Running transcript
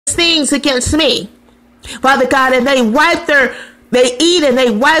things against me, Father God, and they eat and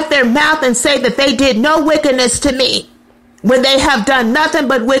they wipe their mouth and say that they did no wickedness to me, when they have done nothing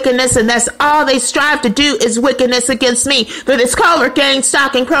but wickedness, and that's all they strive to do is wickedness against me. Through this covert gang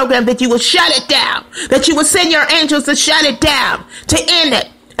stalking program, that you will shut it down, that you will send your angels to shut it down, to end it,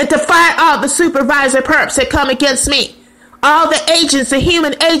 and to fire all the supervisor perps that come against me. All the agents, the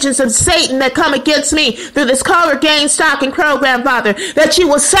human agents of Satan that come against me through this covert gang stalking program, Father, that you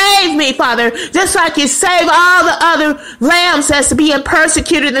will save me, Father, just like you save all the other lambs that's being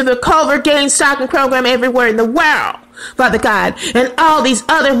persecuted in the covert gang stalking program everywhere in the world, Father God, and all these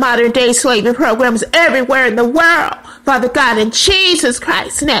other modern day slavery programs everywhere in the world, Father God, in Jesus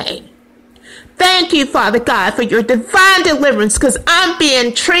Christ's name. Thank you, Father God, for your divine deliverance, because I'm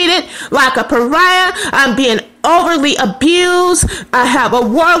being treated like a pariah. I'm being overly abused. I have a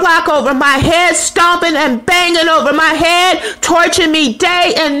warlock over my head, stomping and banging over my head, torturing me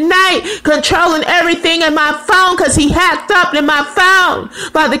day and night, controlling everything in my phone because he hacked up in my phone,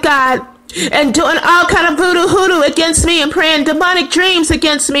 Father God, and doing all kind of voodoo hoodoo against me and praying demonic dreams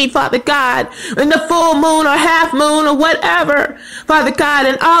against me, Father God, in the full moon or half moon or whatever, Father God,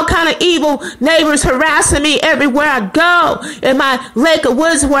 and all kind of evil neighbors harassing me everywhere I go in my lake of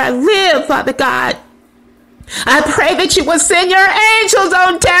woods where I live, Father God. I pray that you will send your angels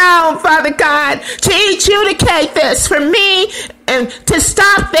on down, Father God, to adjudicate this for me and to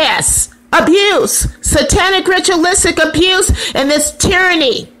stop this abuse, satanic ritualistic abuse, and this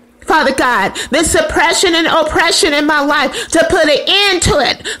tyranny, Father God, this suppression and oppression in my life, to put an end to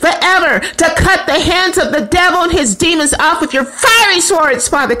it forever, to cut the hands of the devil and his demons off with your fiery swords,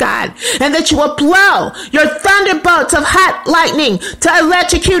 Father God, and that you will blow your thunderbolts of hot lightning to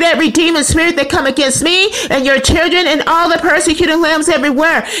electrocute every demon spirit that come against me and your children and all the persecuted lambs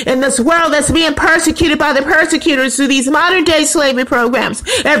everywhere in this world that's being persecuted by the persecutors through these modern day slavery programs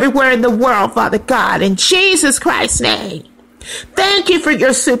everywhere in the world, Father God, in Jesus Christ's name. Thank you for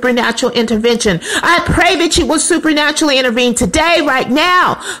your supernatural intervention. I pray that you will supernaturally intervene today, right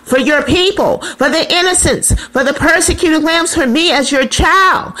now, for your people, for the innocents, for the persecuted lambs, for me as your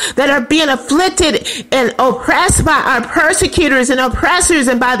child that are being afflicted and oppressed by our persecutors and oppressors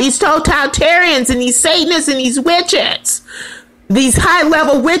and by these totalitarians and these Satanists and these witches, these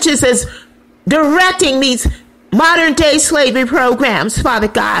high-level witches as directing these modern day slavery programs, Father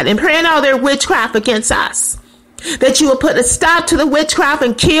God, and praying all their witchcraft against us. That you will put a stop to the witchcraft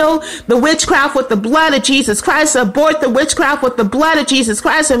and kill the witchcraft with the blood of Jesus Christ, abort the witchcraft with the blood of Jesus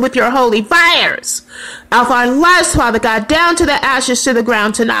Christ and with your holy fires of our lives, Father God, down to the ashes, to the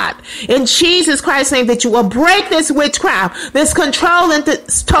ground, to naught. In Jesus Christ's name, that you will break this witchcraft, this control and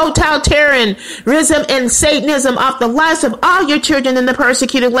this totalitarianism and Satanism off the lives of all your children and the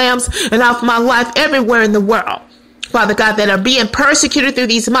persecuted lambs and off my life everywhere in the world, Father God, that are being persecuted through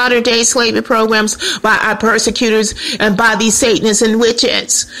these modern day slavery programs by our persecutors and by these Satanists and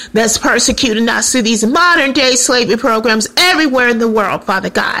witches that's persecuting us through these modern day slavery programs everywhere in the world, Father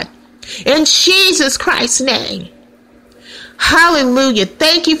God. In Jesus Christ's name. Hallelujah.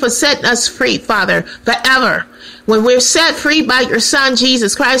 Thank you for setting us free, Father, forever. When we're set free by your Son,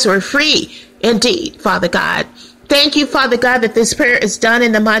 Jesus Christ, we're free indeed, Father God. Thank you, Father God, that this prayer is done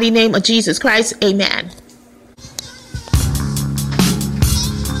in the mighty name of Jesus Christ. Amen.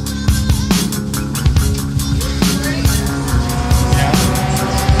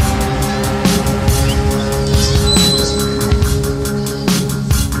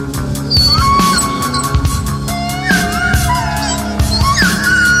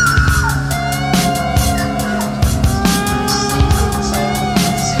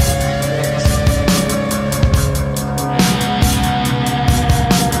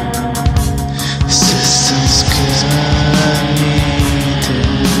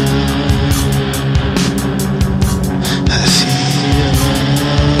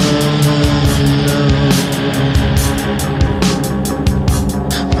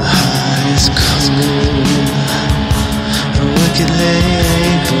 Wicked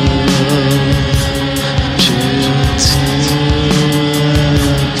labor